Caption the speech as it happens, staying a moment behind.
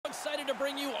to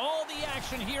bring you all the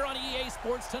action here on EA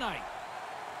Sports tonight.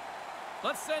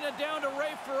 Let's send it down to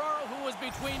Ray Ferraro, who was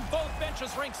between both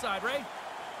benches ringside. Ray?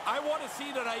 I want to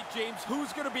see tonight, James,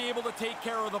 who's going to be able to take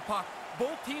care of the puck.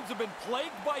 Both teams have been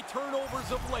plagued by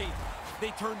turnovers of late.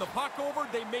 They turn the puck over,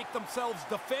 they make themselves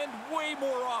defend way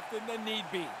more often than need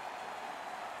be.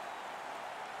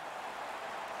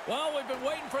 Well, we've been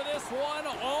waiting for this one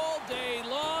all day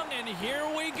long, and here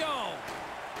we go.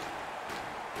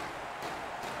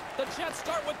 The Jets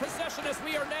start with possession as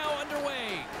we are now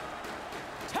underway.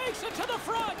 Takes it to the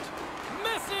front.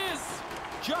 Misses.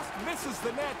 Just misses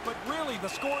the net, but really the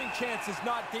scoring chance is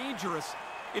not dangerous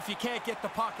if you can't get the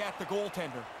puck at the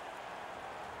goaltender.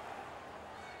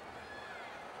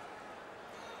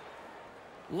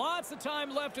 Lots of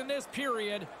time left in this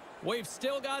period. We've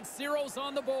still got zeros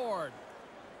on the board.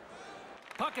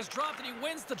 Puck is dropped and he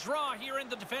wins the draw here in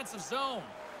the defensive zone.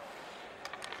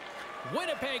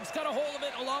 Winnipeg's got a hold of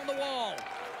it along the wall.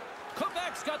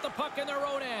 Quebec's got the puck in their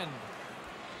own end.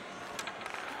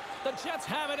 The Jets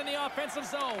have it in the offensive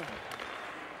zone.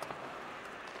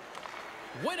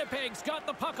 Winnipeg's got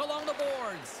the puck along the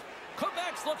boards.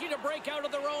 Quebec's looking to break out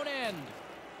of their own end.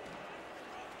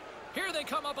 Here they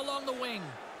come up along the wing.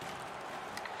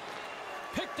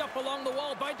 Picked up along the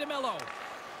wall by DeMello.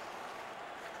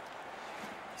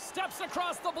 Steps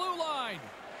across the blue line.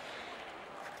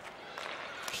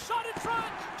 Shot in front.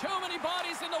 Too many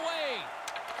bodies in the way.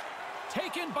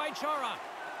 Taken by Chara.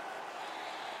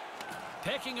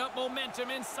 Picking up momentum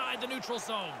inside the neutral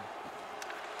zone.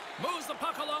 Moves the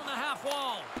puck along the half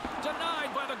wall.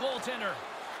 Denied by the goaltender.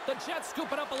 The Jets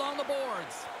scoop it up along the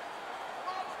boards.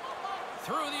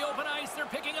 Through the open ice, they're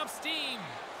picking up steam.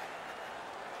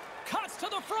 Cuts to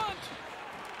the front.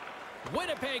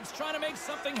 Winnipeg's trying to make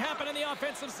something happen in the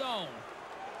offensive zone.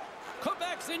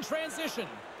 Quebec's in transition.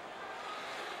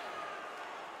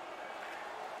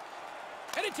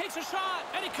 And he takes a shot,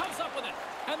 and he comes up with it.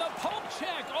 And the poke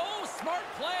check. Oh, smart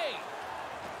play.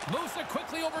 Moves it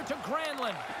quickly over to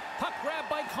Granlund. Puck grab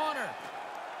by Connor.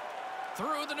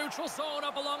 Through the neutral zone,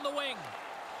 up along the wing.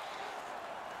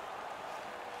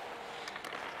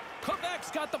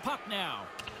 Quebec's got the puck now.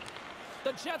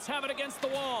 The Jets have it against the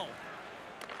wall.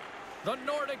 The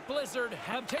Nordic Blizzard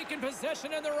have taken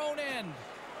possession in their own end.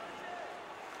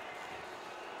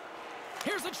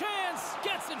 Here's a chance.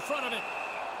 Gets in front of it.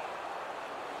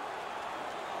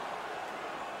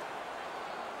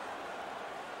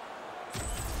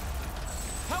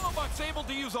 Hellebuck's able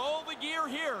to use all the gear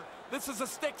here. This is a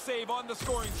stick save on the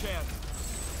scoring chance.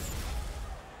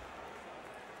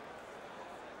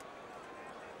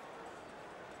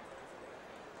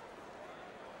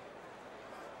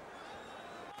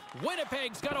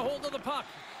 Winnipeg's got a hold of the puck.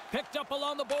 Picked up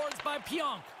along the boards by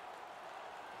Pionk.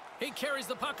 He carries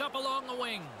the puck up along the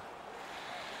wing.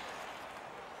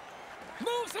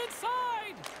 Moves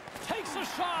inside. Takes a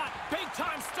shot. Big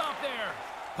time stop there.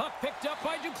 Puck picked up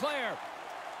by Duclair.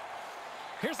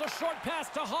 Here's a short pass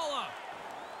to Holla.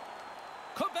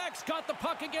 Quebec's got the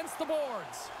puck against the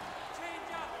boards.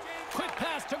 Quick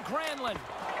pass to Granlund.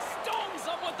 Stones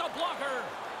him with the blocker.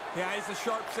 Yeah, it's a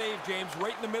sharp save, James.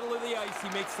 Right in the middle of the ice, he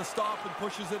makes the stop and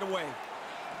pushes it away.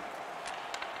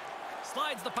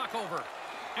 Slides the puck over.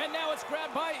 And now it's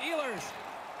grabbed by Ehlers.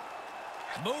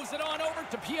 Moves it on over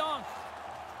to Pionk.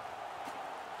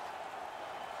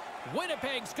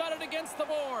 Winnipeg's got it against the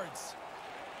boards.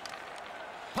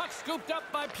 Puck scooped up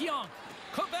by Pionk.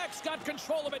 Quebec's got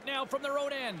control of it now from their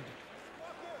own end.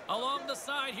 Along the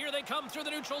side, here they come through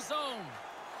the neutral zone.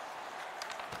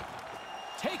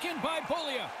 Taken by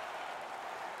Bullia.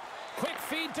 Quick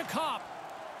feed to Kopp.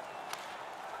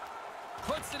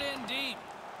 Puts it in deep.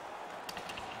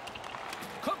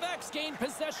 Quebec's gained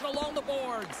possession along the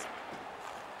boards.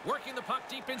 Working the puck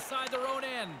deep inside their own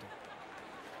end.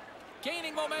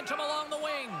 Gaining momentum along the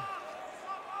wing.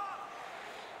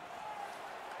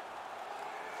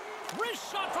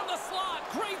 Wrist shot from the slot.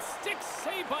 Great stick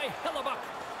save by Hellebuck.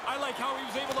 I like how he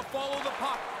was able to follow the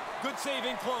puck. Good save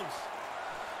in close.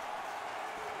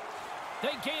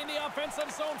 They gain the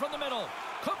offensive zone from the middle.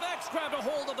 Quebec's grabbed a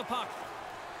hold of the puck.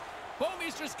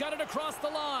 Bouwmeester's got it across the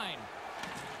line.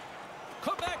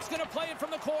 Quebec's going to play it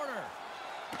from the corner.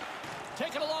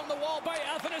 Taken along the wall by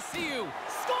Athanasiou.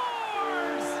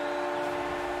 Scores!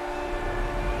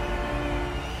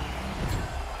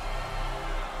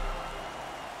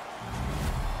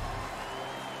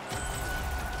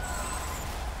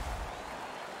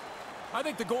 I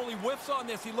think the goalie whiffs on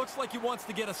this. He looks like he wants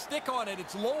to get a stick on it.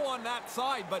 It's low on that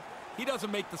side, but he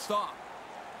doesn't make the stop.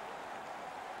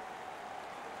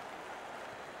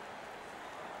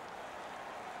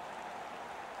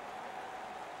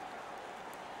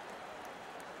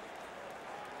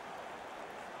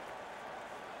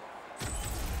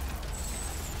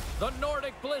 The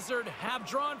Nordic Blizzard have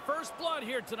drawn first blood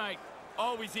here tonight.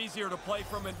 Always easier to play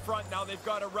from in front. Now they've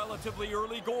got a relatively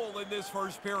early goal in this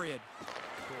first period.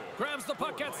 Grabs the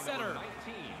puck at center.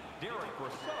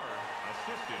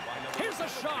 Here's a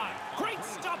shot. Great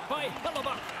stop by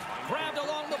Hillebuck. Grabbed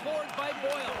along the boards by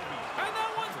Boyle. And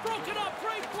that one's broken up.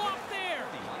 Great block there.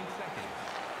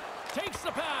 Takes the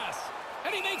pass.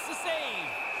 And he makes the save.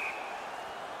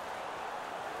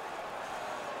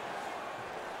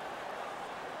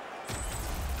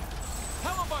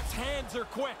 Hillebuck's hands are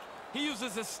quick. He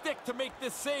uses his stick to make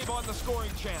this save on the scoring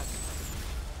chance.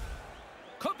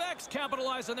 Quebec's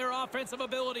capitalized on their offensive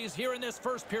abilities here in this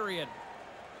first period.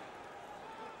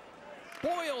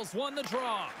 Boyles won the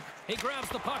draw. He grabs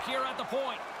the puck here at the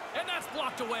point, and that's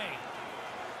blocked away.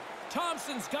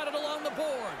 Thompson's got it along the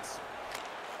boards.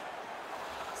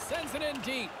 Sends it in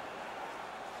deep.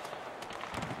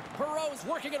 Perreault's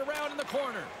working it around in the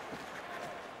corner.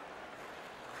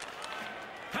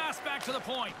 Pass back to the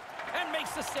point, and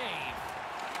makes the save.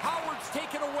 Howard's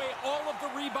taken away all of the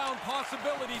rebound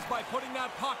possibilities by putting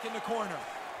that puck in the corner.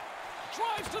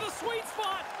 Drives to the sweet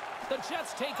spot. The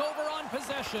Jets take over on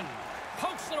possession.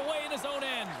 Pokes it away in his own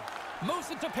end.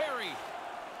 Moves it to Perry.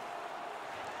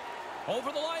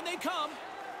 Over the line they come.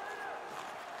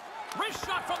 Wrist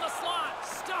shot from the slot.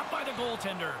 Stopped by the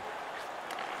goaltender.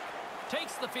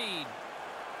 Takes the feed.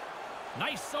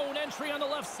 Nice zone entry on the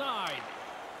left side.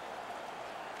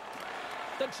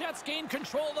 The Jets gain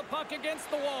control of the puck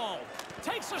against the wall.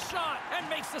 Takes a shot and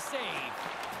makes the save.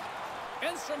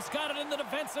 Enstrom's got it in the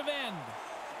defensive end.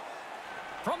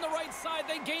 From the right side,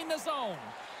 they gain the zone.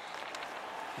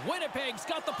 Winnipeg's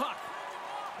got the puck.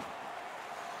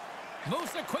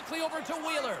 Moves it quickly over to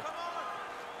Wheeler.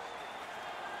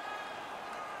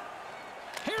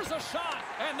 Here's a shot,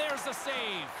 and there's the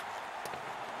save.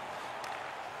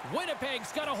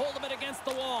 Winnipeg's got a hold of it against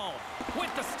the wall.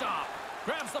 With the stop.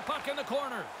 Grabs the puck in the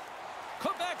corner.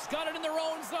 Quebec's got it in their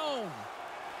own zone.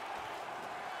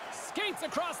 Skates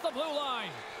across the blue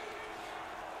line.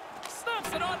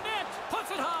 Snaps it on net. Puts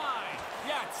it high.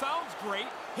 Yeah, it sounds great.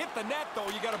 Hit the net, though,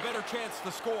 you got a better chance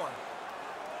to score.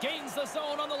 Gains the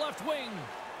zone on the left wing.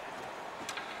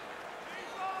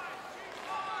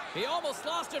 He almost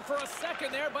lost it for a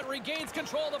second there, but regains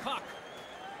control of the puck.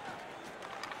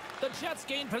 The Jets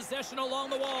gain possession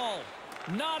along the wall.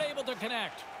 Not able to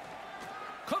connect.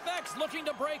 Quebec's looking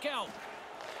to break out.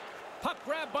 Puck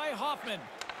grabbed by Hoffman.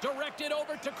 Directed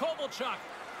over to Kovalchuk.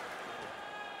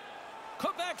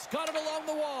 Quebec's got it along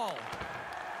the wall.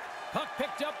 Puck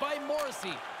picked up by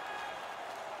Morrissey.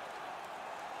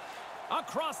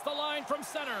 Across the line from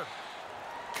center.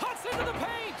 Cuts into the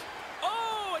paint.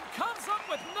 Oh, and comes up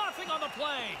with nothing on the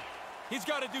play. He's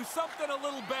got to do something a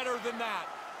little better than that.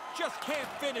 Just can't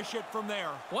finish it from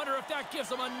there. Wonder if that gives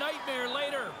him a nightmare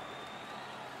later.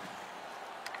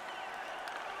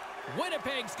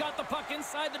 Winnipeg's got the puck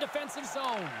inside the defensive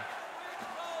zone.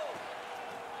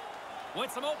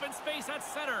 With some open space at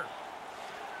center.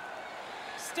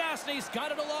 Stastny's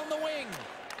got it along the wing.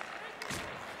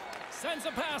 Sends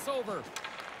a pass over.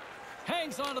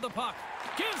 Hangs onto the puck.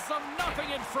 Gives them nothing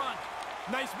in front.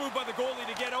 Nice move by the goalie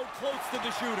to get out close to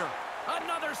the shooter.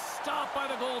 Another stop by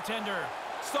the goaltender.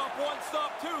 Stop one,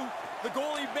 stop two. The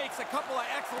goalie makes a couple of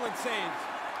excellent saves.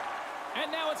 And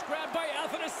now it's grabbed by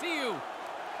Athanasiou.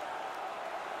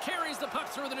 Carries the puck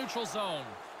through the neutral zone.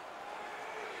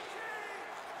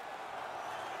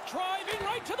 Driving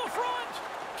right to the front.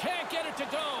 Can't get it to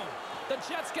go. The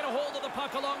Jets get a hold of the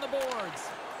puck along the boards.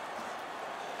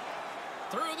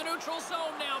 Through the neutral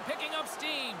zone now, picking up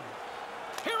steam.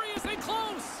 Here he is in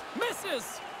close.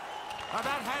 Misses. Now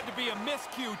that had to be a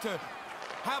miscue to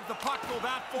have the puck go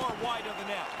that far wide of the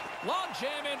net. Long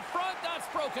jam in front. That's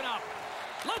broken up.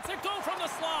 Lets it go from the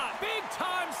slot. Big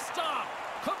time stop.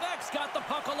 Quebec's got the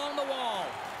puck along the wall.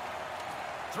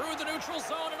 Through the neutral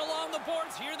zone and along the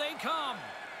boards, here they come.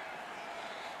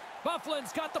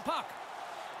 Bufflin's got the puck.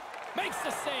 Makes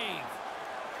the save.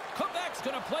 Quebec's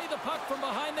going to play the puck from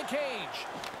behind the cage.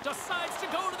 Decides to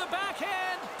go to the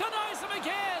backhand. Denies him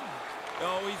again.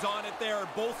 Oh, he's on it there.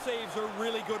 Both saves are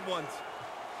really good ones.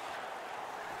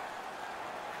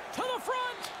 To the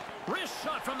front. Wrist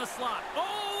shot from the slot.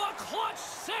 Oh, a clutch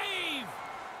save.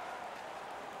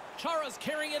 Chara's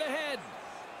carrying it ahead.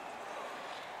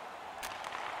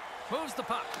 Moves the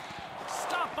puck.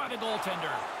 Stopped by the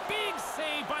goaltender. Big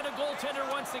save by the goaltender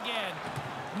once again.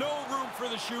 No room for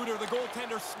the shooter. The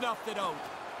goaltender snuffed it out.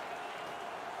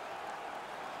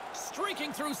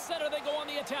 Streaking through center, they go on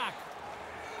the attack.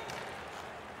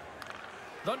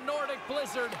 The Nordic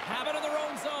Blizzard have it in their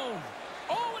own zone.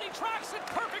 Oh, and he tracks it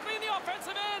perfectly in the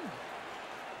offensive end.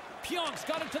 Pionk's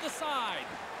got it to the side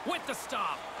with the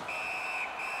stop.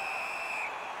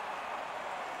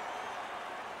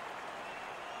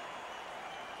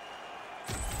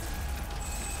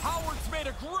 Howard's made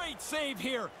a great save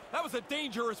here. That was a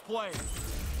dangerous play.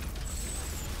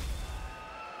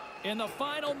 In the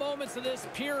final moments of this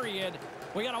period,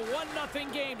 we got a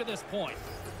 1-0 game to this point.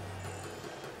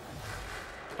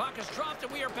 Puck is dropped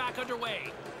and we are back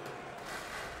underway.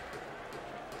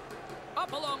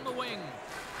 Up along the wing.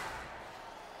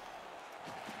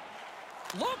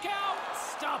 Look out!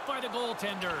 Stopped by the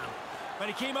goaltender. But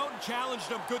he came out and challenged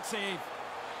him. Good save.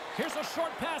 Here's a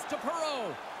short pass to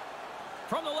Perreault.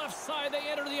 From the left side, they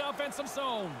enter the offensive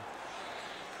zone.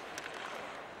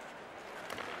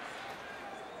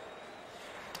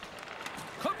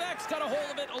 Quebec's got a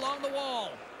hold of it along the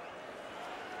wall.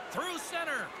 Through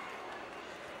center.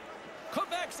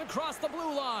 Quebec's across the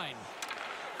blue line.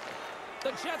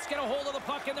 The Jets get a hold of the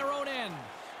puck in their own end.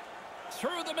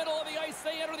 Through the middle of the ice,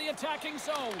 they enter the attacking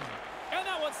zone. And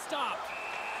that one's stopped.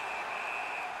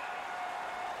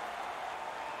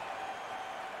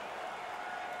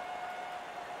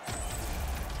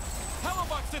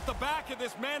 Hellebuck's at the back of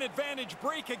this man advantage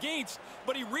break against,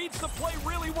 but he reads the play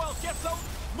really well, gets out,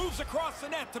 moves across the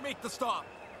net to make the stop.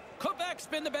 Quebec's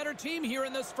been the better team here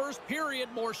in this first period.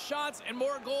 More shots and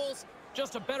more goals.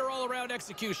 Just a better all-around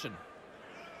execution.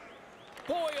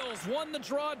 Boyles won the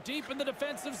draw deep in the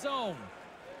defensive zone.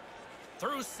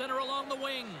 Through center along the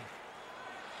wing.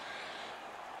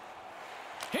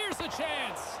 Here's the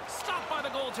chance. Stopped by the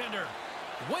goaltender.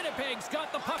 Winnipeg's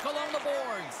got the puck along the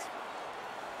boards.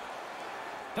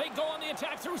 They go on the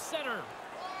attack through center.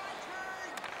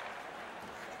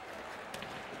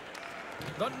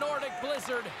 The Nordic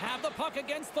Blizzard have the puck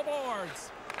against the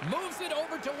boards. Moves it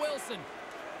over to Wilson.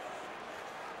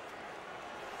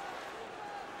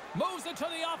 Moves it to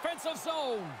the offensive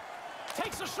zone.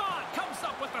 Takes a shot. Comes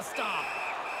up with the stop.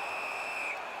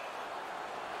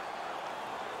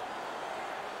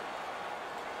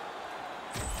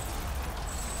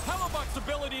 Hellebuck's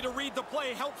ability to read the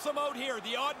play helps him out here.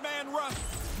 The odd man rush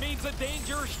means a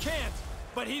dangerous chance,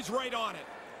 but he's right on it.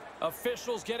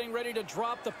 Officials getting ready to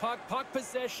drop the puck. Puck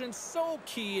possession so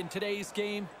key in today's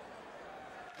game.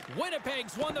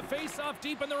 Winnipeg's won the faceoff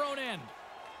deep in their own end.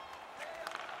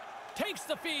 Takes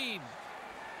the feed.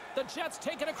 The Jets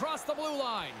take it across the blue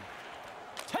line.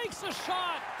 Takes a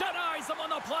shot. Denies him on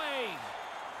the play.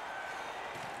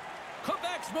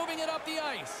 Quebec's moving it up the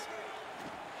ice.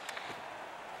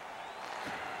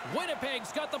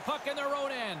 Winnipeg's got the puck in their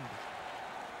own end.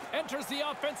 Enters the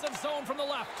offensive zone from the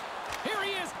left. Here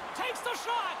he is. Takes the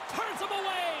shot. Turns him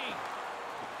away.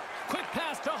 Quick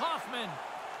pass to Hoffman.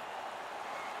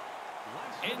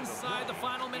 Inside the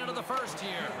final minute of the first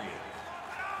here.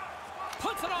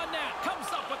 Puts it on net. Comes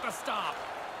up with the stop.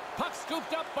 Puck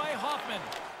scooped up by Hoffman.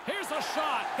 Here's a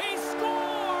shot. He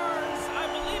scores! I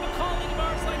believe a colleague of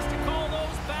ours likes to call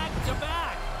those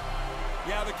back-to-back.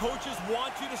 Yeah, the coaches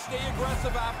want you to stay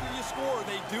aggressive after you score.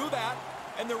 They do that,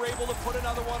 and they're able to put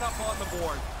another one up on the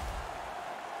board.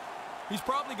 He's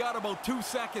probably got about 2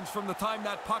 seconds from the time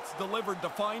that puck's delivered to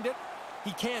find it.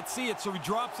 He can't see it, so he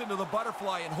drops into the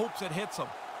butterfly and hopes it hits him.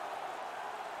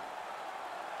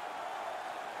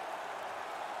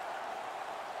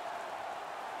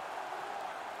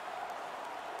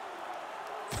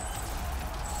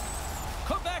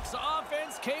 Quebec's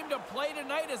offense came to play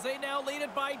tonight as they now lead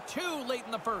it by 2 late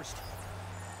in the first.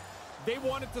 They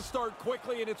wanted to start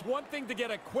quickly, and it's one thing to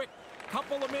get a quick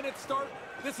couple of minutes start.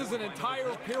 This is an entire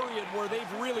period where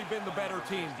they've really been the better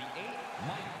team.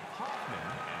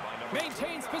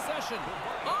 Maintains possession.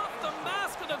 Off the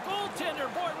mask of the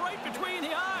goaltender. Boy, right between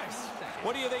the eyes.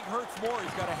 What do you think hurts more?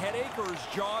 He's got a headache or his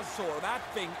jaw's sore? That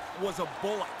thing was a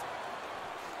bullet.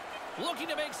 Looking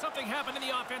to make something happen in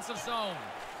the offensive zone.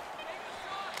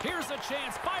 Here's a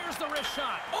chance. Fires the wrist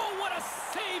shot. Oh, what a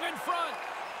save in front.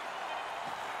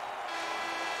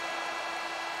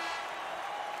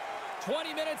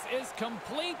 20 minutes is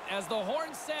complete as the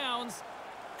horn sounds,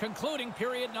 concluding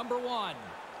period number 1.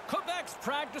 Quebec's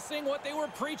practicing what they were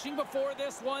preaching before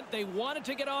this one. They wanted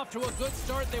to get off to a good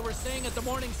start. They were saying at the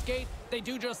morning skate, they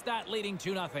do just that, leading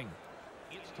 2-0.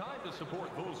 It's time to support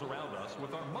those around us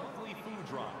with our monthly food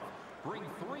drive. Bring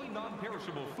 3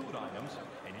 non-perishable food items,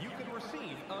 and you can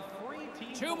receive a free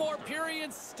team. 2 more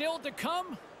periods still to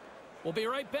come. We'll be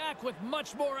right back with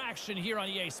much more action here on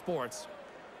EA Sports.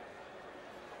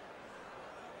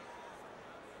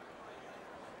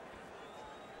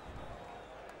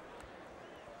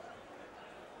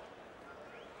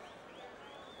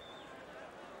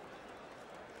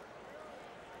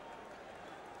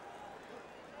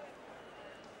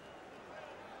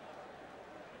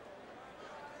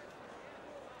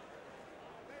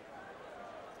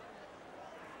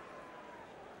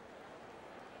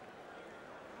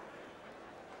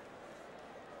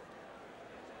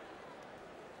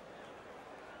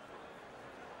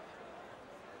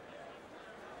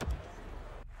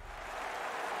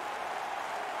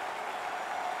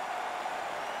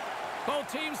 Both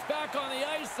teams back on the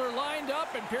ice. They're lined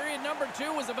up, and period number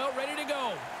 2 is about ready to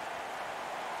go.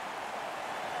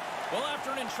 Well,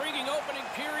 after an intriguing opening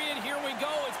period, here we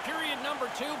go. It's period number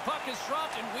 2. Puck is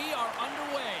dropped, and we are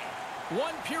underway.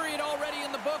 1 period already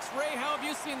in the books. Ray, how have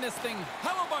you seen this thing?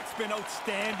 Hellebuck's been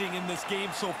outstanding in this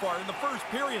game so far. In the first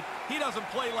period, he doesn't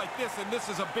play like this, and this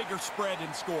is a bigger spread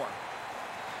and score.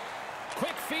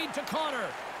 Quick feed to Connor.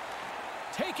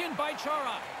 Taken by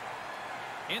Chara.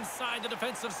 Inside the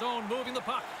defensive zone, moving the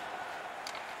puck.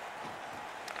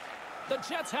 The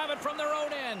Jets have it from their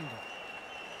own end.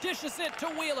 Dishes it to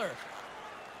Wheeler.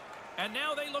 And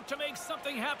now they look to make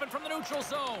something happen from the neutral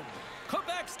zone.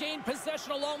 Quebec's gained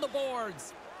possession along the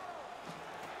boards.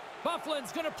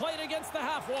 Bufflin's going to play it against the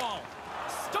half wall.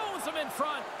 Stones him in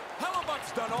front.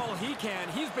 Hellebuck's done all he can.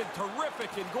 He's been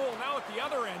terrific in goal. Now at the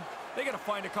other end, they got to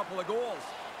find a couple of goals.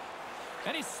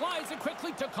 And he slides it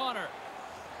quickly to Connor.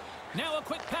 Now a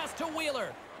quick pass to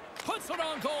Wheeler. Puts it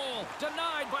on goal.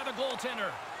 Denied by the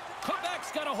goaltender.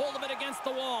 Quebec's got a hold of it against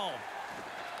the wall.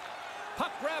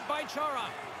 Puck grab by Chara.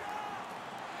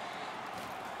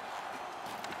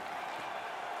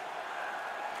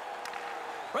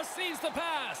 Receives the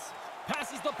pass.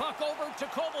 Passes the puck over to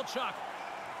Kovalchuk.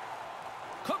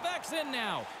 Quebec's in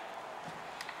now.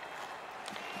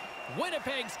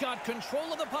 Winnipeg's got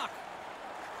control of the puck.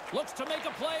 Looks to make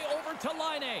a play over to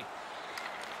Laine.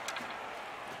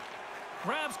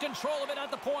 Grabs control of it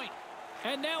at the point.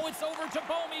 And now it's over to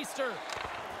Bouwmeester.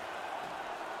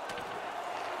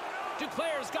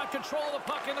 Duclair's got control of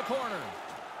the puck in the corner.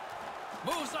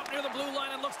 Moves up near the blue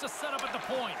line and looks to set up at the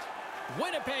point.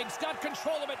 Winnipeg's got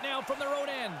control of it now from their own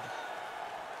end.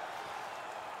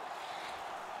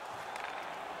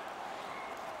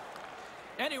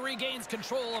 And he regains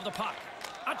control of the puck.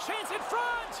 A chance in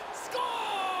front!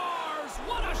 Scores!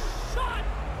 What a shot!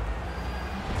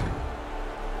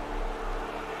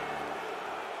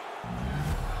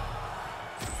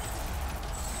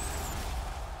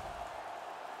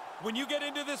 When you get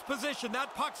into this position,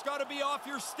 that puck's got to be off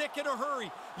your stick in a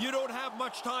hurry. You don't have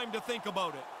much time to think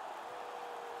about it.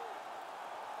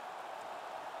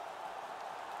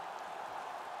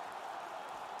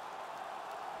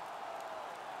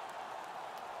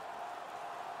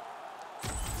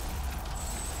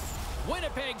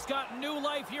 Winnipeg's got new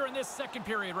life here in this second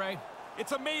period, Ray.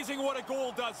 It's amazing what a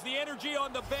goal does. The energy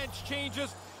on the bench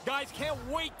changes. Guys can't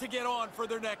wait to get on for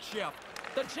their next shift.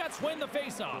 The Jets win the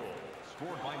faceoff.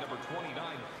 Scored by number 29.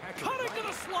 Cutting to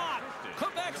the slot.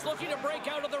 Quebec's looking to break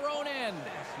out of their own end.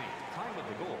 Time of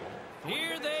the goal.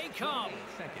 Here they come.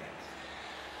 Seconds.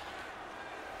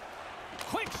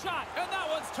 Quick shot, and that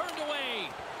one's turned away.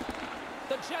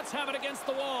 The Jets have it against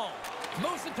the wall.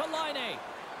 Moves it to Laine.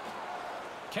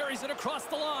 Carries it across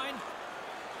the line.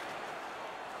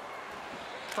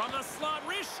 From the slot,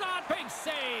 wrist shot, big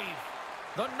save.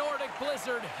 The Nordic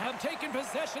Blizzard have taken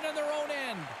possession in their own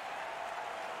end.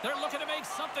 They're looking to make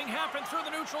something happen through the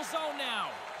neutral zone now.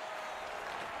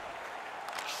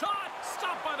 Shot,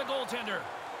 stopped by the goaltender.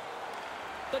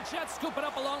 The Jets scoop it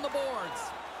up along the boards.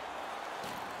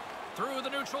 Through the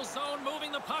neutral zone,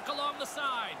 moving the puck along the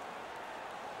side.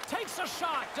 Takes a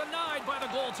shot, denied by the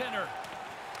goaltender.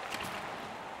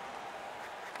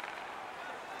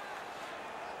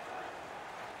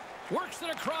 Works it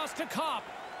across to Kopp.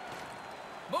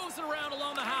 Moves it around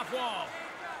along the half wall.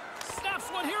 Snaps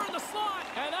one here in the slot,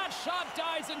 and that shot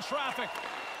dies in traffic.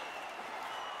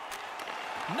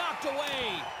 Knocked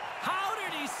away. How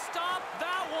did he stop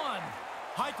that one?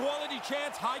 High quality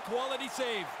chance, high quality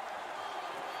save.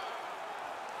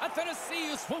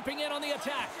 Athanasiou swooping in on the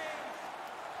attack.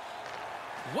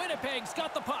 Winnipeg's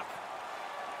got the puck.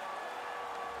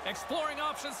 Exploring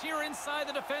options here inside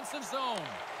the defensive zone.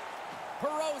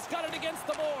 Perreault's got it against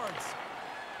the boards.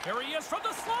 Here he is from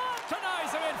the slot.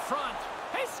 Denies him in front.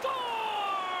 He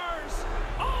scores!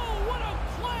 Oh, what a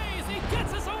play as he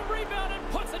gets his own rebound and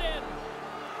puts it in.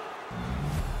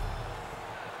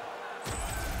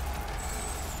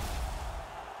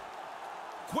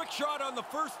 Quick shot on the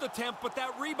first attempt, but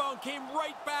that rebound came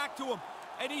right back to him.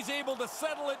 And he's able to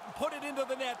settle it and put it into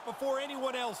the net before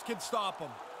anyone else can stop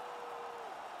him.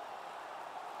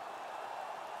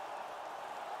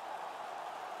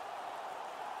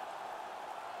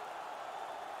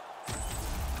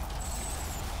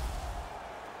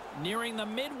 Nearing the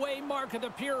midway mark of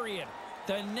the period.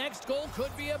 The next goal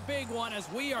could be a big one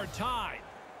as we are tied.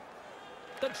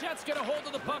 The Jets get a hold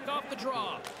of the puck off the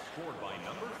draw. Scored by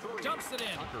number 3. Dumps it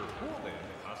in. Tucker Poolman,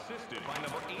 assisted by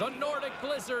number 8. The Nordic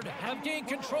Blizzard have gained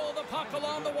control of the puck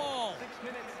along the wall. 6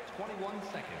 minutes, 21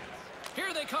 seconds.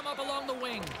 Here they come up along the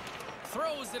wing.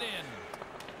 Throws it in.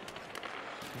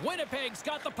 Winnipeg's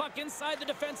got the puck inside the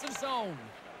defensive zone.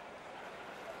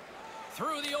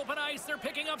 Through the open ice, they're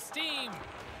picking up steam.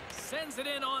 Sends it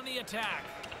in on the attack.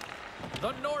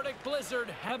 The Nordic Blizzard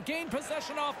have gained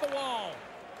possession off the wall.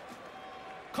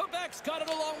 Quebec's got it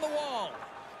along the wall.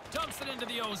 Dumps it into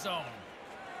the O-zone.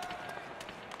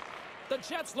 The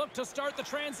Jets look to start the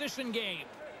transition game.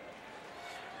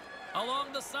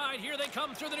 Along the side, here they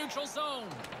come through the neutral zone.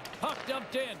 Puck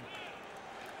dumped in.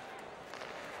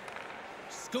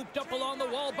 Scooped up along the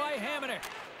wall by Hamonic.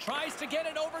 Tries to get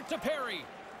it over to Perry.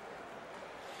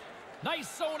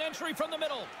 Nice zone entry from the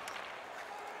middle.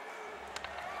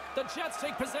 The Jets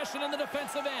take possession in the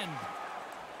defensive end.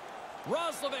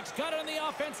 Roslovic's got it in the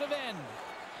offensive end.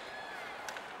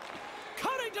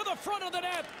 Cutting to the front of the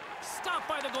net. Stopped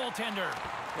by the goaltender.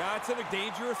 Yeah, it's in a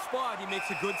dangerous spot. He makes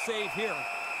a good save here.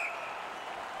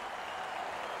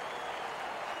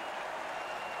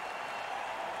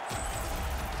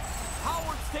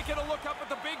 Howard's taking a look up at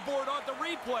the big board on the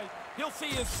replay. He'll see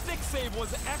his stick save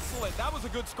was excellent. That was a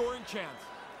good scoring chance.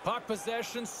 Puck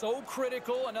possession so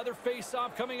critical. Another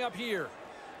face-off coming up here.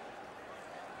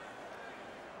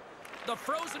 The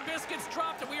frozen biscuits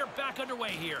dropped, and we are back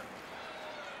underway here.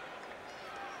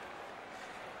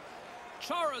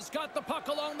 Chara's got the puck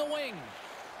along the wing.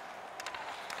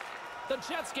 The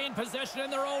Jets gain possession in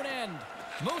their own end.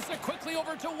 Moves it quickly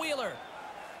over to Wheeler.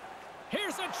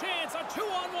 Here's a chance, a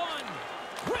 2-on-1.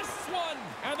 Wrists one,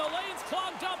 and the lane's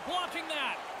clogged up blocking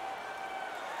that.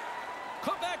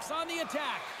 Quebec's on the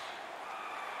attack.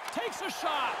 Takes a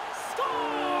shot.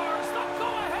 Scores the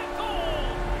go-ahead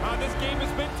goal. This game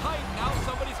has been tight. Now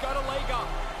somebody's got a leg up.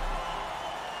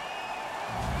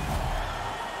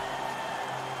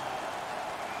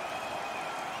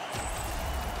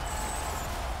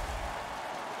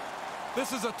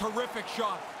 This is a terrific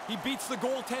shot. He beats the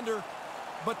goaltender,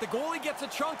 but the goalie gets a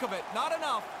chunk of it. Not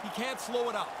enough. He can't slow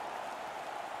it up.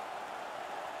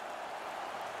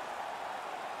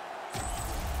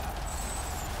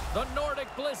 The Nordic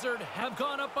Blizzard have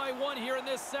gone up by 1 here in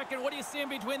this second. What do you see in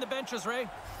between the benches, Ray?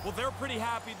 Well, they're pretty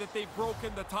happy that they've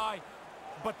broken the tie,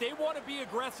 but they want to be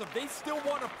aggressive. They still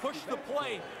want to push the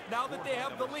play. Now that they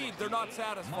have the lead, they're not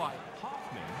satisfied.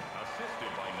 Assisted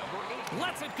by number 8.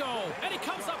 Lets it go, and he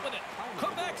comes up with it.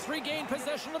 Quebec's regained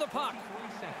possession of the puck.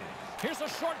 Here's a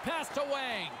short pass to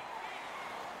Wang.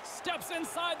 Steps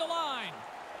inside the line.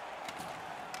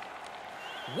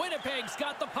 Winnipeg's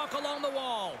got the puck along the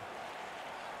wall.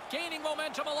 Gaining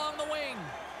momentum along the wing.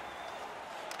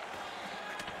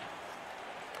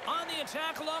 On the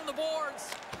attack along the boards.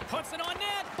 Puts it on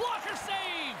net. Blocker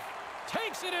save.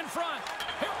 Takes it in front.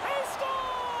 He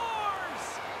scores!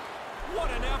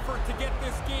 What an effort to get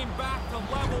this game back to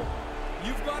level.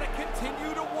 You've got to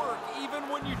continue to work even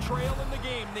when you trail in the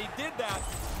game. They did that,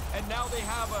 and now they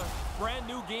have a brand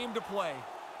new game to play.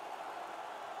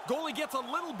 Goalie gets a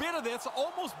little bit of this,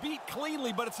 almost beat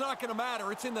cleanly, but it's not going to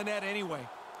matter. It's in the net anyway.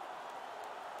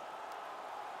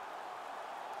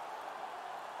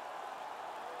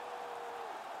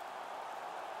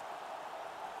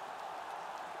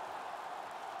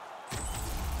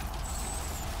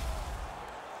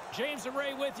 James and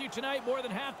Ray with you tonight. More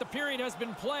than half the period has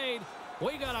been played.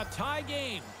 We got a tie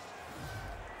game.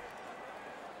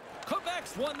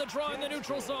 Quebec's won the draw in the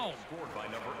neutral zone. Scored by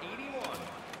number 81.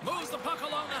 Moves the puck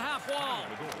along the half wall.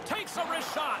 Takes a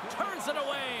wrist shot. Turns it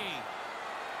away.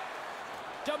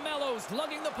 DeMello's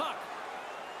lugging the puck.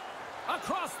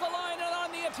 Across the line and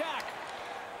on the attack.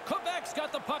 Quebec's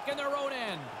got the puck in their own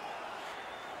end.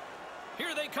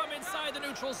 Here they come inside the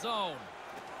neutral zone.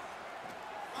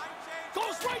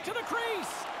 Goes right to the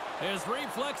crease. His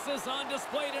reflexes on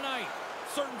display tonight.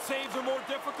 Certain saves are more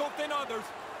difficult than others.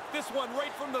 This one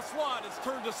right from the slot is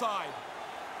turned aside.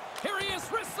 Here he is,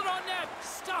 wristed on net.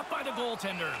 Stopped by the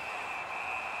goaltender.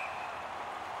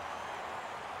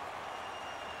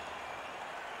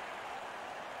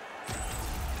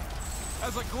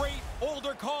 As a great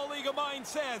older colleague of mine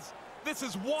says, this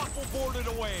is waffle boarded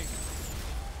away.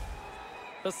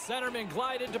 The centerman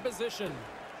glide into position.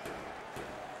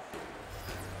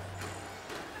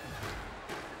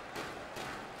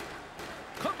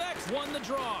 Quebec's won the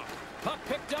draw. Puck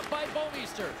picked up by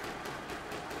Bouwmeester.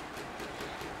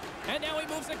 And now he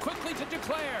moves it quickly to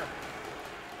Duclair.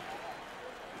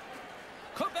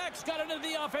 Quebec's got it into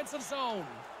the offensive zone.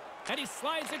 And he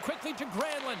slides it quickly to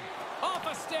Granlund.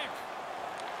 Off a stick.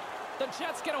 The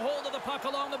Jets get a hold of the puck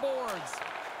along the boards.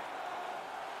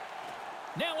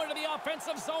 Now into the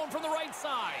offensive zone from the right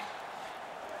side.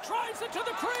 Drives it to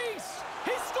the crease.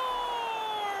 He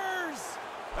scores!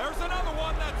 There's another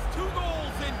one. That's 2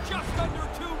 goals in just under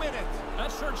 2 minutes.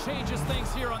 That sure changes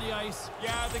things here on the ice.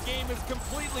 Yeah, the game has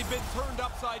completely been turned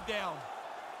upside down.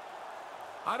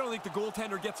 I don't think the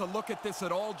goaltender gets a look at this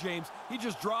at all, James. He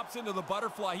just drops into the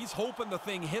butterfly. He's hoping the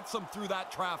thing hits him through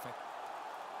that traffic.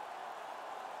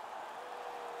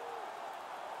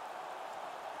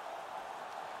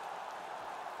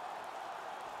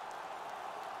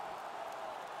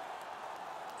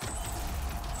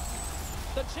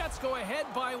 The Jets go ahead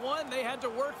by one. They had to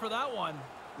work for that one.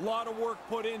 A lot of work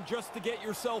put in just to get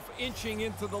yourself inching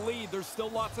into the lead. There's still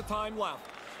lots of time left.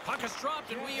 Puck is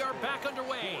dropped, and we are back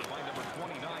underway.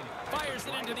 Fires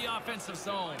it into the offensive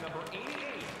zone.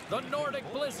 The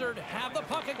Nordic Blizzard have the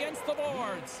puck against the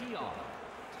boards.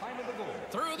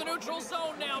 Through the neutral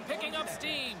zone now, picking up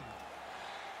steam.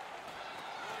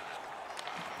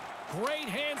 Great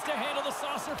hands to handle the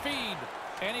saucer feed.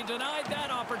 And he denied that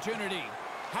opportunity.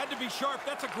 Had to be sharp.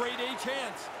 That's a grade A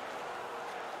chance.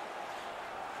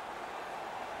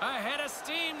 Ahead of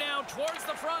steam now towards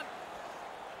the front.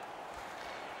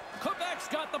 Quebec's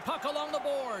got the puck along the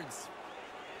boards.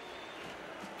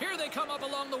 Here they come up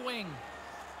along the wing.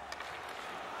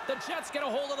 The Jets get a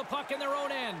hold of the puck in their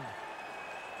own end.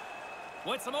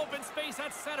 With some open space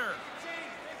at center.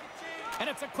 And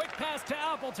it's a quick pass to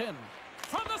Appleton.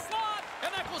 From the slot,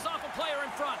 and that goes off a player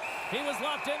in front. He was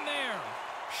locked in there.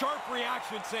 Sharp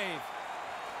reaction save.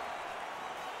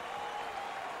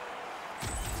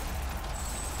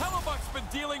 Hellebuck's been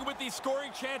dealing with these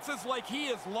scoring chances like he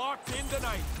is locked in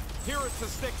tonight. Here it's a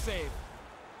stick save.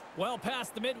 Well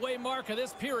past the midway mark of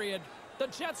this period, the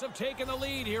Jets have taken the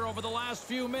lead here over the last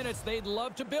few minutes. They'd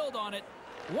love to build on it.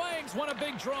 Wangs won a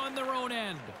big draw in their own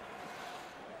end.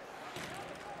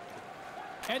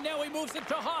 And now he moves it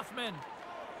to Hoffman.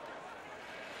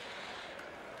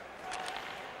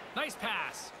 Nice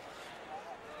pass.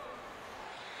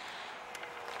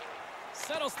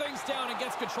 Settles things down and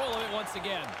gets control of it once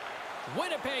again.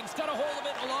 Winnipeg's got a hold of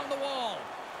it along the wall.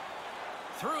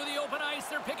 Through the open ice,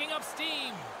 they're picking up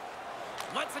steam.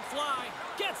 Lets it fly.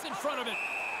 Gets in front of it.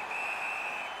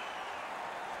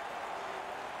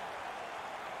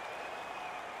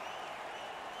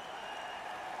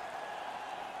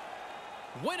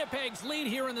 Winnipeg's lead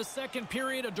here in the second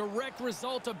period, a direct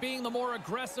result of being the more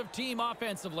aggressive team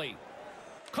offensively.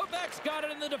 Quebec's got it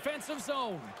in the defensive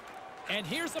zone. And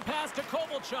here's the pass to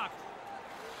Kovalchuk.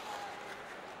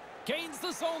 Gains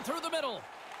the zone through the middle.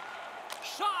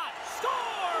 Shot!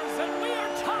 Scores! And we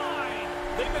are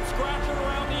tied! They've been scratching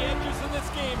around the edges in this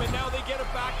game, and now they get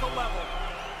it back to level.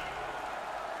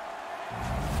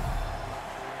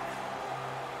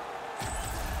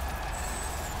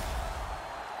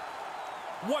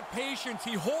 What patience.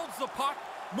 He holds the puck,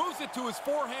 moves it to his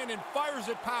forehand, and fires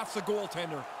it past the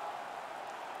goaltender.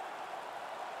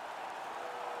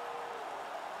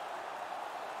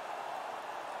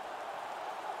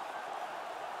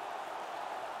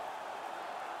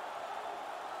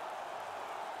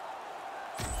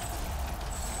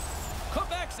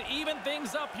 Quebec's even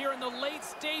things up here in the late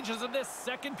stages of this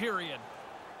second period.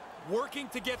 Working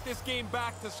to get this game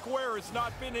back to square has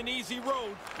not been an easy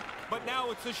road, but now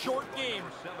it's a short game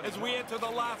as we enter the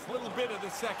last little bit of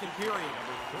the second period.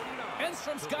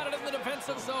 Enstrom's got it in the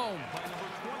defensive zone.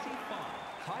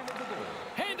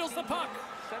 Handles the puck,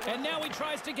 and now he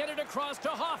tries to get it across to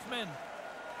Hoffman.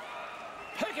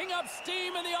 Picking up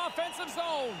steam in the offensive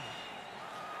zone.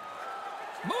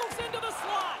 Moves into the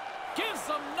slot. Gives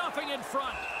them nothing in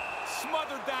front.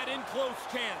 Smothered that in close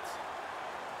chance.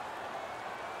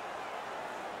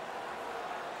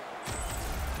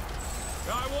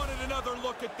 I wanted another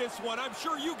look at this one. I'm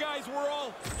sure you guys were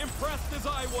all impressed as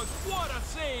I was. What a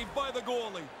save by the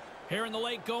goalie. Here in the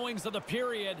late goings of the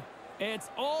period, it's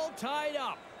all tied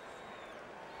up.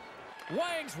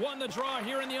 Wangs won the draw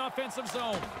here in the offensive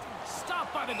zone.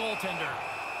 Stopped by the goaltender.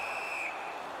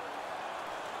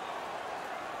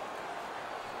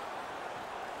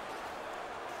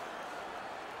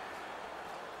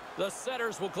 The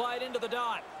setters will glide into the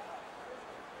dot.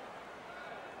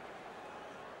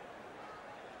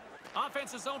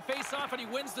 Offensive zone face-off, and he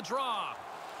wins the draw.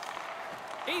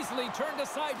 Easily turned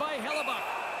aside by Hellebuck.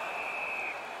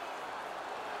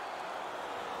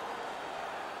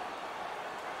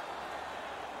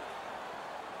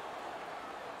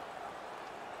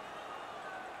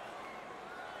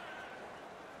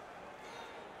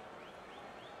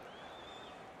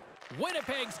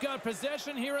 Winnipeg's got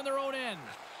possession here in their own end.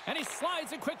 And he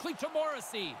slides it quickly to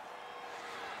Morrissey.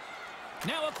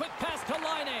 Now a quick pass to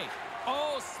Laine.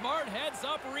 Oh, smart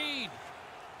heads-up read.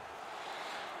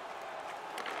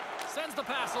 Sends the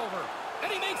pass over.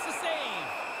 And he makes the save.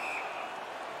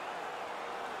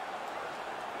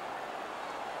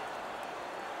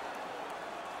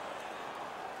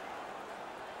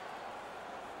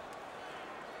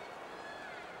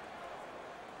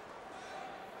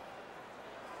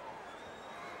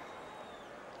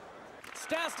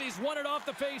 Stastny's won it off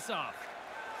the faceoff.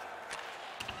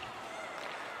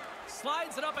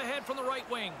 Slides it up ahead from the right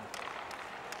wing.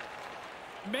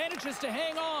 Manages to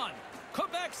hang on.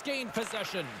 Quebec's gained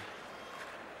possession.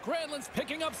 Granlund's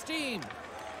picking up steam.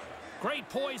 Great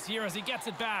poise here as he gets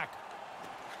it back.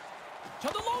 To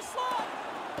the low slot.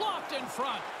 Blocked in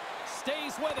front.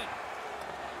 Stays with it.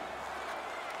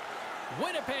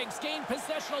 Winnipeg's gained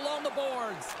possession along the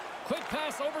boards. Quick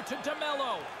pass over to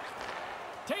DeMello.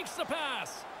 Takes the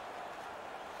pass.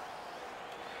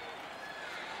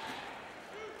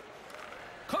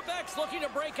 Quebec's looking to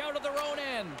break out of their own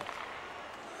end.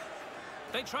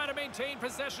 They try to maintain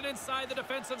possession inside the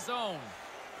defensive zone.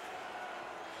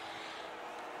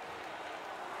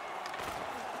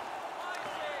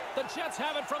 The Jets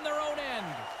have it from their own end.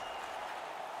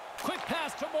 Quick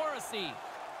pass to Morrissey.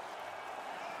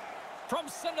 From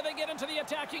center, they get into the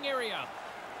attacking area.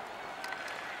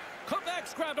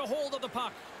 Quebec's grabbed a hold of the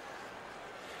puck.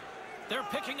 They're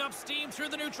picking up steam through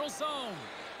the neutral zone.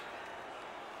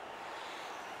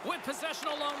 With possession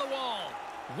along the wall.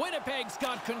 Winnipeg's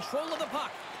got control of the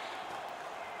puck.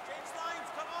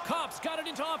 Kopp's got it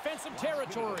into offensive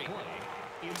territory.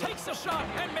 Takes a shot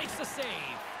and makes the save.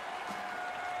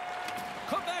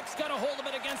 Quebec's got a hold of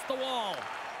it against the wall.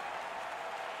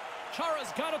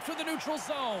 Chara's got it through the neutral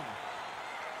zone.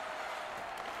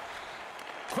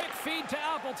 Quick feed to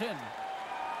Appleton.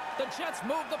 The Jets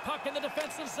move the puck in the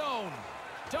defensive zone.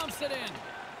 Dumps it in.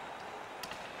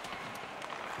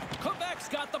 Quebec's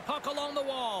got the puck along the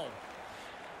wall.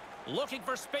 Looking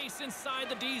for space inside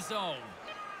the D zone.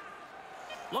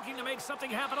 Looking to make something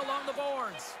happen along the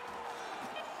boards.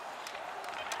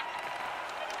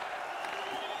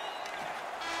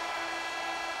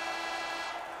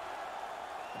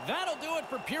 That'll do it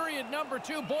for period number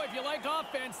 2. Boy, if you like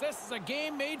offense, this is a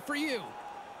game made for you.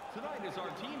 Tonight is our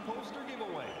team poster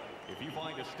giveaway. If you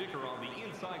find a sticker on the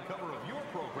inside cover of your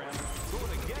program, go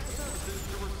to Guest Services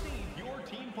to receive your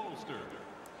team poster.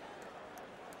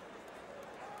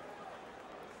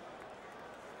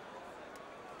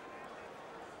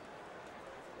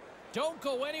 Don't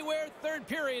go anywhere. Third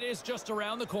period is just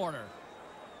around the corner.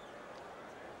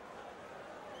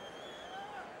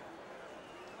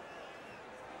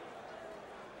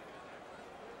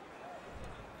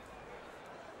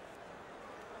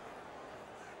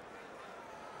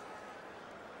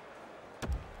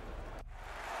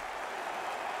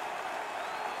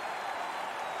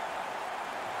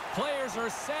 Players are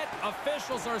set,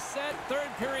 officials are set, third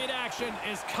period action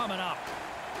is coming up.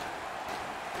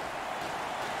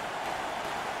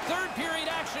 Third period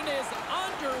action is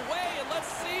underway, and let's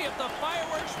see if the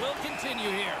fireworks will continue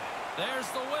here. There's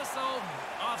the whistle.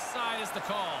 Offside is the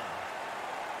call.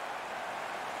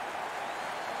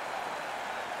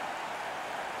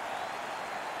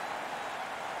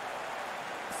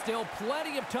 Still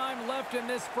plenty of time left in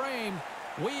this frame.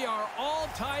 We are all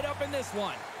tied up in this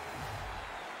one.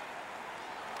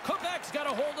 Quebec's got a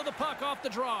hold of the puck off the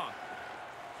draw.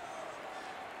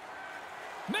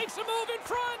 Makes a move in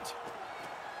front.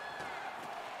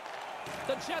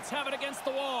 The Jets have it against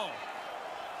the wall.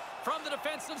 From the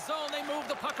defensive zone, they move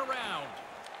the puck around.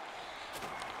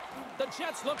 The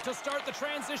Jets look to start the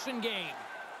transition game.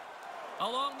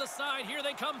 Along the side, here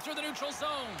they come through the neutral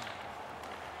zone.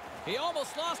 He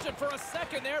almost lost it for a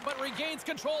second there, but regains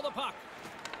control of the puck.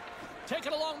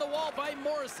 Taken along the wall by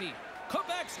Morrissey.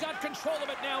 Quebec's got control of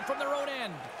it now from their own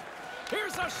end.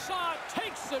 Here's a shot,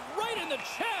 takes it right in the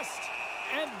chest.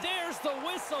 And there's the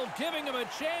whistle, giving him a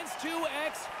chance to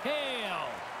exhale.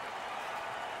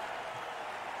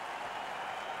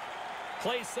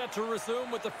 Play set to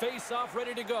resume with the face-off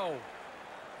ready to go.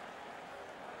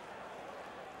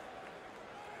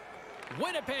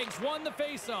 Winnipeg's won the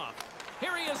face-off.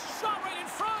 Here he is, shot right in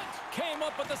front. Came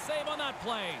up with the save on that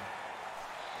play.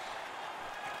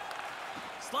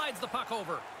 Slides the puck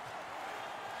over.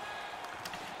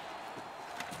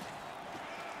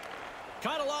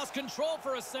 Kind of lost control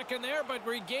for a second there, but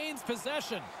regains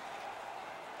possession.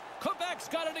 Quebec's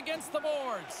got it against the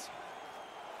boards.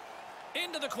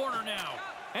 Into the corner now.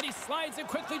 And he slides it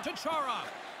quickly to Chara.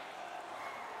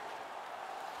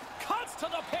 Cuts to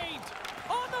the paint.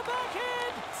 On the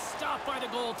backhand. Stopped by the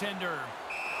goaltender.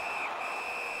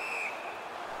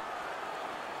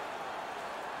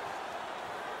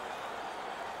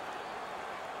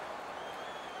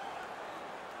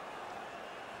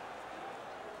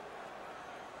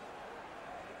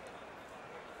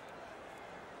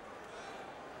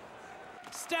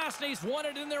 Stastny's won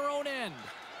it in their own end.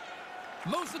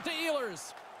 Moves it to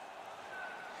Ehlers.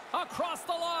 Across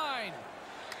the line.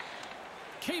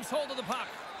 Keeps hold of the puck.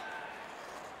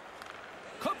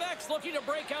 Quebec's looking to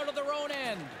break out of their own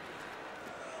end.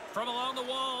 From along the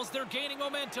walls, they're gaining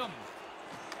momentum.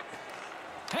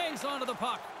 Hangs onto the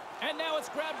puck. And now it's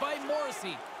grabbed by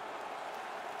Morrissey.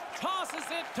 Tosses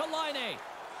it to Laine.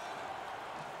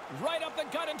 Right up the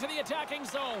gut into the attacking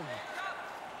zone.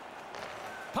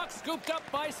 Puck scooped up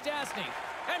by Stastny.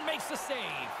 And makes the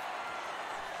save.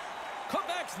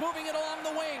 Quebec's moving it along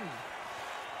the wing.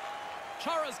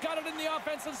 Chara's got it in the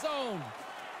offensive zone.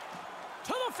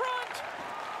 To the front.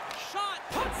 Shot.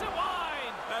 Puts it wide.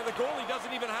 The goalie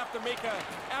doesn't even have to make an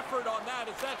effort on that.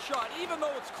 It's that shot, even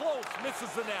though it's close,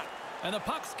 misses the net. And the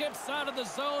puck skips out of the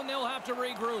zone. They'll have to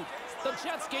regroup. The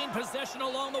Jets gain possession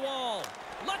along the wall.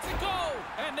 Lets it go.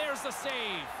 And there's the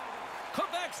save.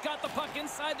 Quebec's got the puck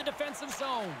inside the defensive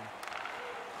zone.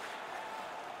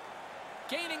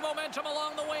 Gaining momentum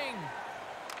along the wing.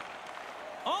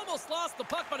 Almost lost the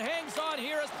puck, but hangs on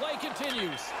here as play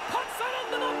continues. Puts it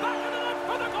into the back of the net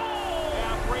for the goal!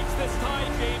 Yeah, breaks this tie,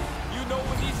 James. You know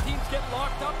when these teams get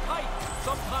locked up tight,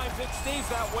 sometimes it stays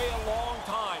that way a long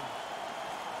time.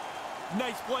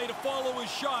 Nice play to follow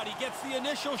his shot. He gets the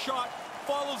initial shot,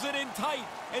 follows it in tight,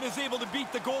 and is able to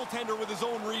beat the goaltender with his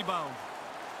own rebound.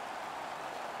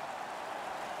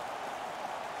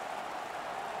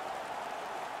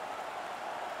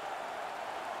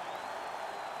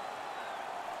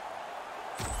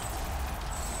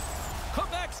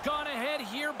 Quebec's gone ahead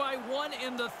here by 1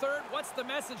 in the third. What's the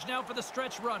message now for the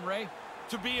stretch run, Ray?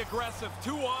 To be aggressive.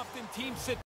 Too often teams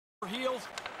sit their heels.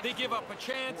 They give up a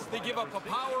chance. They give up a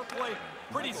power play.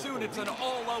 Pretty soon it's an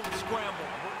all-out scramble.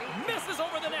 Misses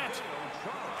over the net.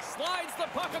 Slides the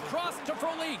puck across to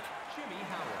Frolik.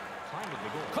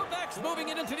 Quebec's moving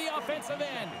it into the offensive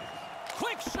end.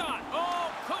 Quick shot.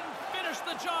 Oh, couldn't finish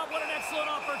the job. What an excellent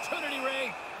opportunity,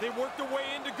 Ray. They worked their way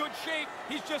into good shape.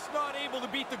 He's just not able to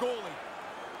beat the goalie.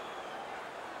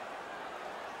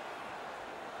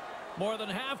 More than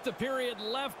half the period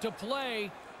left to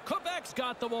play. Quebec's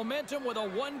got the momentum with a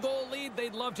 1-goal lead.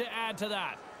 They'd love to add to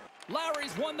that.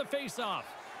 Lowry's won the faceoff.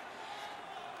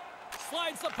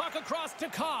 Slides the puck across to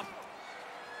Kopp.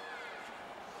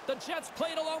 The Jets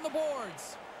played along the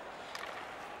boards.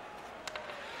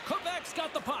 Quebec's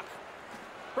got the puck.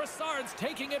 Brassard's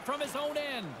taking it from his own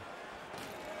end.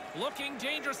 Looking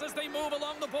dangerous as they move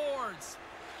along the boards.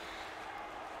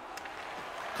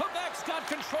 Quebec's got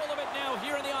control of it now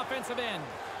here in the offensive end.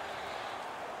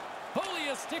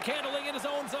 Polius stick handling in his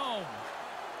own zone.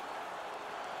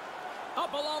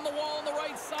 Up along the wall on the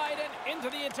right side and into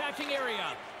the attacking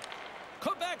area.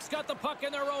 Quebec's got the puck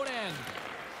in their own end.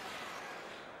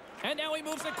 And now he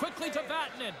moves it quickly to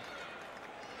Vatanen.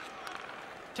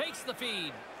 Takes the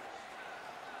feed.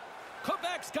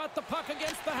 Quebec's got the puck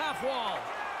against the half wall.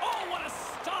 Oh, what a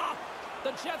stop!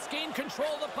 The Jets gain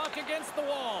control of the puck against the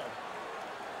wall.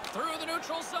 Through the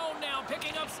neutral zone now,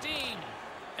 picking up steam.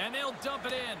 And they'll dump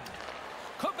it in.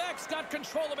 Quebec's got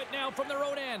control of it now from their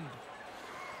own end.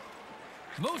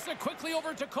 Moves it quickly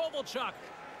over to Kovalchuk.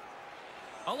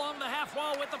 Along the half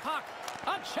wall with the puck.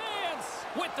 A chance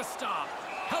with the stop.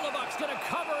 Hellebuck's going to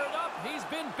cover it up. He's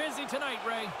been busy tonight,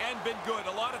 Ray. And been good.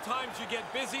 A lot of times you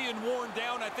get busy and worn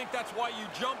down. I think that's why you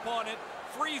jump on it,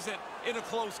 freeze it in a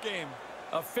close game.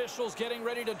 Officials getting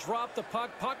ready to drop the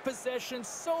puck. Puck possession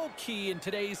so key in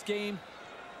today's game.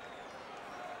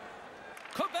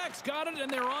 Quebec's got it, and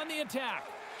they're on the attack.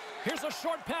 Here's a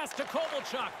short pass to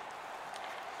Kovalchuk.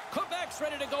 Quebec's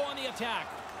ready to go on the attack.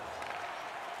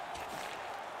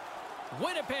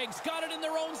 Winnipeg's got it in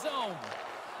their own zone.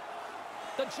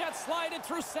 The Jets slide it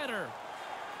through center.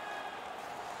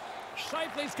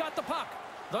 Scheifele's got the puck.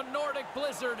 The Nordic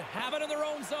Blizzard have it in their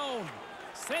own zone.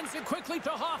 Sends it quickly to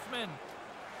Hoffman.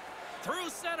 Through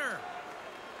center.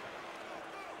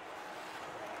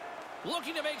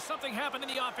 Looking to make something happen in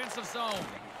the offensive zone.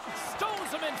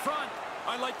 Stones him in front.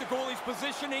 I like the goalie's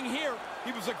positioning here.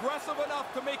 He was aggressive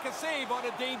enough to make a save on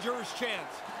a dangerous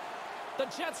chance. The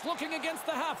Jets looking against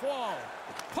the half wall.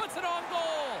 Puts it on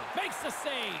goal. Makes the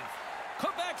save.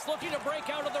 Quebec's looking to break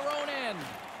out of their own end.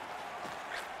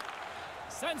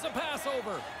 Sends a pass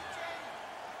over.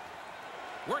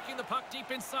 Working the puck deep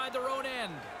inside their own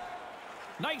end.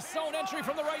 Nice zone entry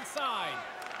from the right side.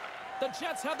 The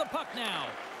Jets have the puck now.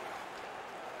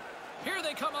 Here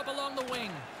they come up along the wing.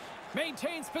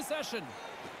 Maintains possession.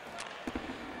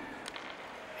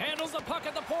 Handles the puck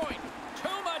at the point.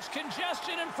 Too much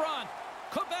congestion in front.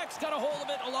 Quebec's got a hold of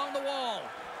it along the wall.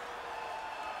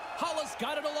 Hollis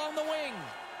got it along the wing.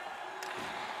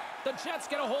 The Jets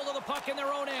get a hold of the puck in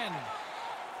their own end.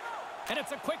 And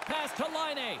it's a quick pass to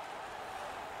Laine.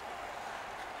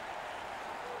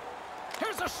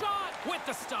 Here's a shot with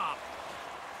the stop.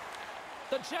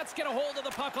 The Jets get a hold of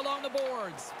the puck along the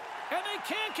boards. And they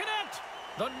can't connect.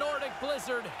 The Nordic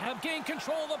Blizzard have gained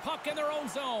control of the puck in their own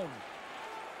zone.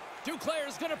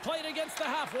 Duclair's going to play it against the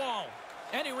half wall.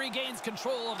 And he regains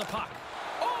control of the puck.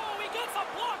 Oh, he gets a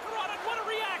blocker on it. What a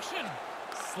reaction.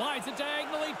 Slides it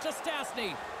diagonally to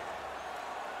Stastny.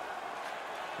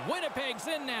 Winnipeg's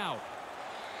in now.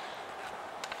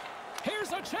 Here's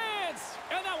a chance.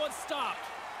 And that one's stopped.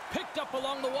 Picked up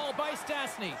along the wall by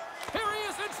Stastny. Here he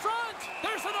is in front.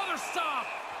 There's another stop.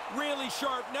 Really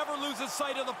sharp. Never loses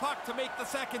sight of the puck to make the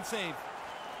second save.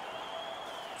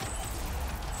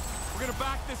 We're going to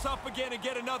back this up again and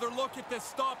get another look at this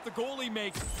stop the goalie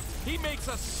makes. He makes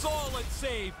a solid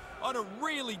save on a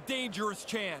really dangerous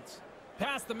chance.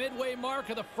 Past the midway mark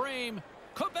of the frame,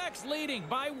 Quebec's leading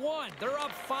by 1. They're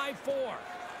up 5-4.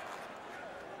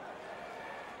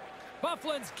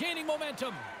 Bufflin's gaining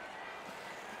momentum.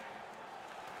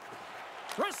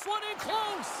 Wrist one in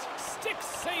close. Stick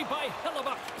save by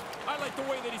Hellebuck. I like the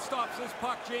way that he stops this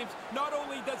puck, James. Not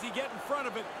only does he get in front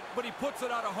of it, but he puts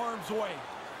it out of harm's way.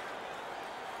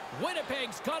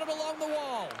 Winnipeg's got it along the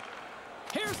wall.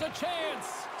 Here's a chance.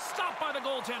 Stopped by the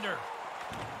goaltender.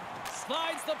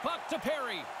 Slides the puck to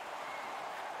Perry.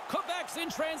 Quebec's in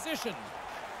transition.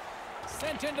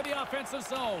 Sent into the offensive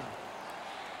zone.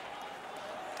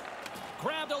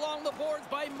 Grabbed along the boards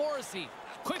by Morrissey.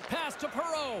 Quick pass to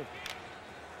Perreault.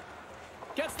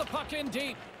 Gets the puck in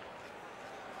deep.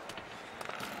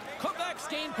 Quebec's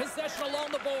gained possession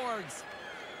along the boards.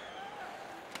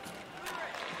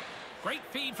 Great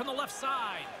feed from the left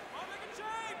side.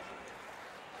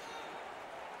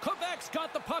 Quebec's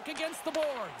got the puck against the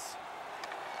boards.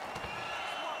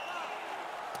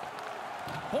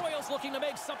 Boyle's looking to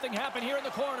make something happen here in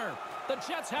the corner. The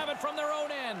Jets have it from their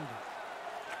own end.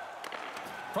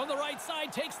 From the right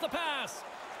side, takes the pass.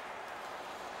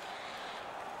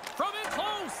 From in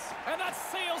close, and that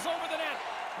sails over the net.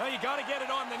 Now you got to get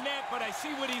it on the net, but I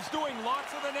see what he's doing.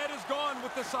 Lots of the net is gone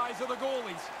with the size of the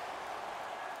goalies.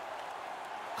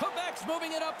 Quebec's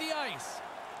moving it up the ice.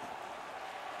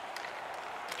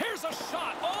 Here's a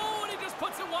shot. Oh, and he just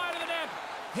puts it wide of the net.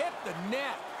 Hit the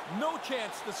net. No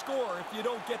chance to score if you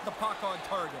don't get the puck on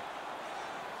target.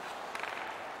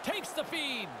 Takes the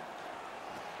feed.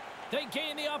 They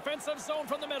gain the offensive zone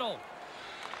from the middle.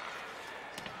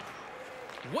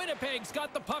 Winnipeg's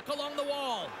got the puck along the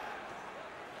wall.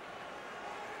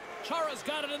 Chara's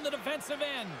got it in the defensive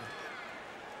end.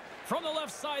 From the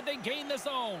left side, they gain the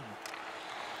zone.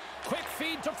 Quick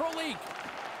feed to Frolik.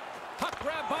 Puck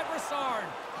grab by Brassard.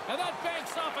 And that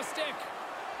banks off a stick.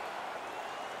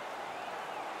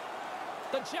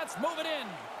 The Jets move it in.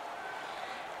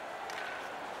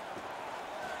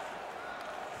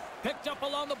 Picked up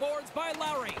along the boards by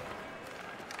Lowry.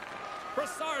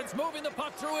 Brassard's moving the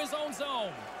puck through his own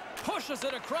zone. Pushes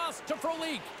it across to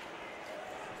Frolik.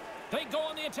 They go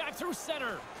on the attack through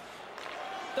center.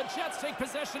 The Jets take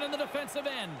possession in the defensive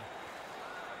end.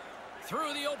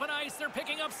 Through the open ice, they're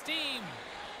picking up steam.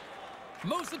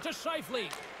 Moves it to Scheifele.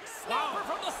 Slapper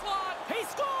from the slot. He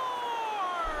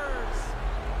scores!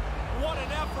 What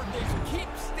an effort. They keep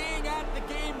staying at the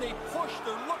game. They push.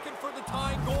 They're looking for the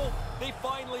tying goal. They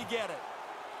finally get it.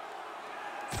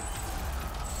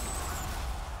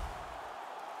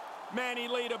 Man, he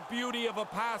laid a beauty of a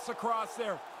pass across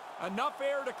there. Enough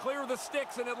air to clear the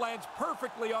sticks, and it lands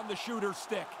perfectly on the shooter's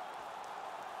stick.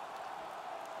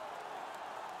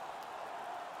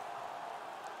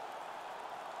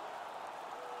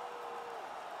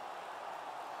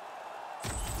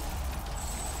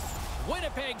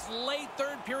 Winnipeg's late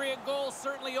third-period goal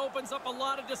certainly opens up a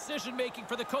lot of decision-making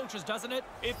for the coaches, doesn't it?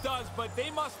 It does, but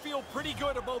they must feel pretty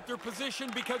good about their position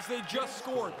because they just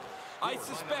scored. I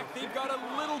suspect they've got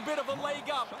a little bit of a leg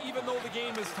up, even though the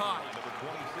game is tied.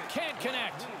 Can't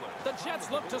connect. The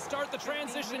Jets look to start the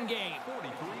transition game.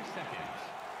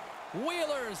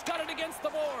 Wheeler's got it against the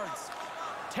boards.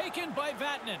 Taken by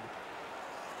Vatanen.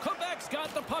 Quebec's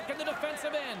got the puck in the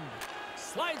defensive end.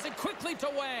 Slides it quickly to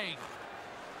Wang.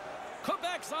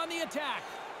 Quebec's on the attack.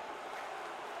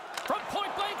 From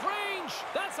point-blank range.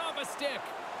 That's off a stick.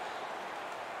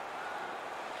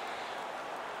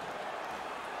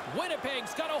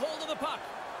 Winnipeg's got a hold of the puck.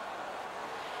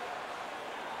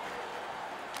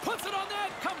 Puts it on net.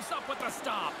 Comes up with the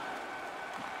stop.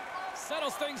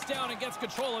 Settles things down and gets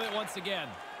control of it once again.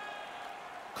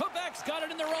 Quebec's got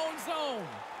it in their own zone.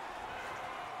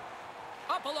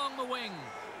 Up along the wing.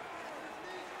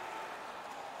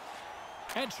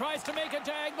 And tries to make a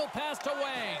diagonal pass to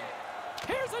Wang.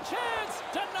 Here's a chance.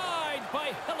 Denied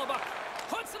by Hellebuck.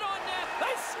 Puts it on net.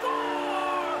 They score!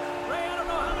 Ray, I don't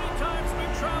know how many times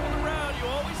we've traveled around. You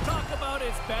always talk about it.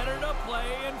 it's better to play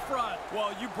in front.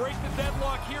 Well, you break the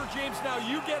deadlock here, James. Now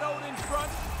you get out in front.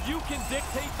 You can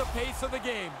dictate the pace of the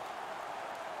game.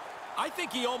 I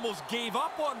think he almost gave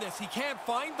up on this. He can't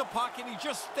find the puck, and he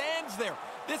just stands there.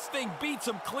 This thing beats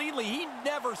him cleanly. He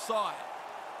never saw it.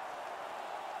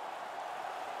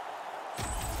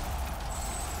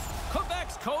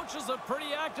 Quebec's coaches are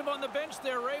pretty active on the bench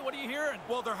there, Ray. What are you hearing?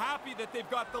 Well, they're happy that they've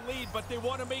got the lead, but they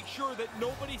want to make sure that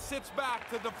nobody sits back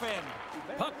to defend.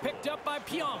 Puck picked up by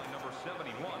Pion. Number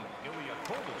 71, Ilya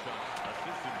Kovalchuk,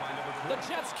 assisted by number 20. The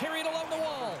Jets carried along the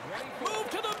wall. Move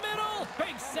to the middle.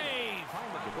 Big save.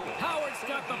 Howard's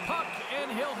got the puck, and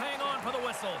he'll hang on for the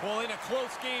whistle. Well, in a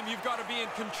close game, you've got to be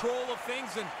in control of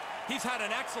things, and he's had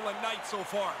an excellent night so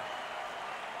far.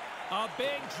 A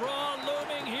big draw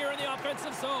looming here in the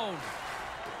offensive zone.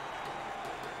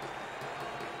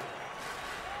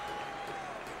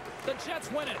 The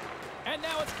Jets win it. And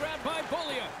now it's grabbed by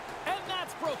Bullia. And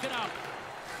that's broken up.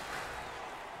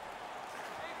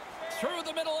 Through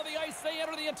the middle of the ice, they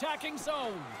enter the attacking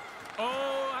zone.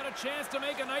 Oh, had a chance to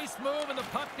make a nice move, and the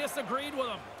puck disagreed with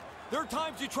him. There are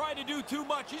times you try to do too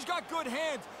much. He's got good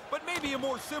hands, but maybe a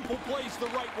more simple play's the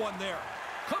right one there.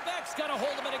 Quebec's got a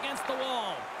hold of it against the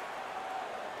wall.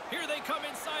 Here they come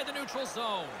inside the neutral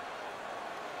zone.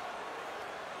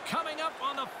 Coming up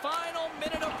on the final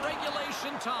minute of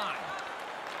regulation time.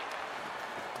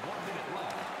 1 minute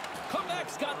left.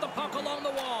 Quebec's got the puck along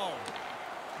the wall.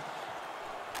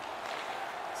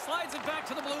 Slides it back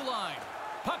to the blue line.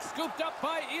 Puck scooped up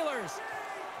by Ehlers.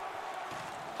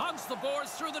 Hugs the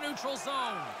boards through the neutral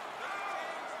zone.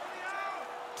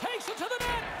 Takes it to the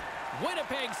net.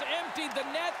 Winnipeg's emptied the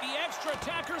net. The extra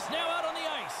attacker's now out on the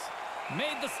ice.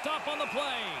 Made the stop on the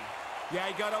play. Yeah,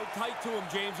 he got out tight to him,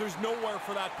 James. There's nowhere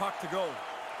for that puck to go.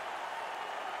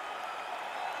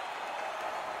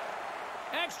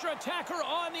 Extra attacker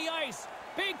on the ice.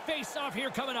 Big face-off here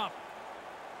coming up.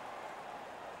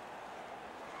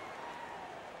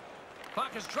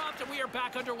 Puck is dropped and we are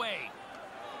back underway.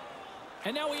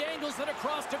 And now he angles it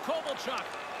across to Kovalchuk.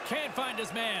 Can't find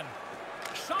his man.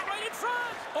 Shot right in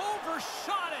front.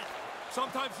 Overshot it.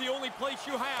 Sometimes the only place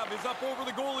you have is up over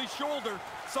the goalie's shoulder.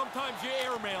 Sometimes you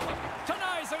airmail him.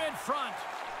 Denies him in front.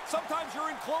 Sometimes you're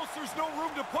in close, there's no room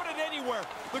to put it anywhere.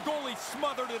 The goalie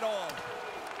smothered it all.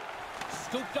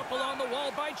 Scooped up along the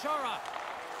wall by Chara.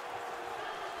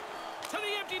 To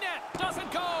the empty net.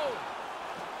 Doesn't go.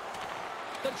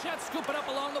 The Jets scoop it up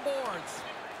along the boards.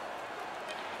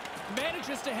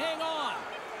 Manages to hang on.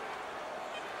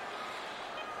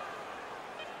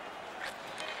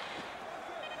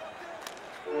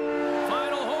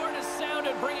 Final horn is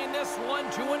sounded, bringing this one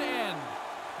to an end.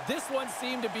 This one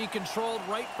seemed to be controlled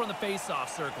right from the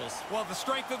face-off circles. Well, the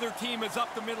strength of their team is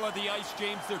up the middle of the ice,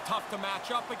 James. They're tough to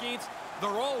match up against. They're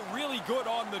all really good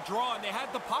on the draw, and they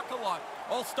had the puck a lot.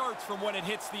 All starts from when it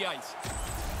hits the ice.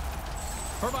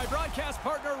 For my broadcast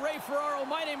partner, Ray Ferraro,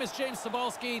 my name is James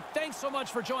Cybulski. Thanks so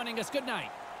much for joining us. Good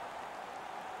night.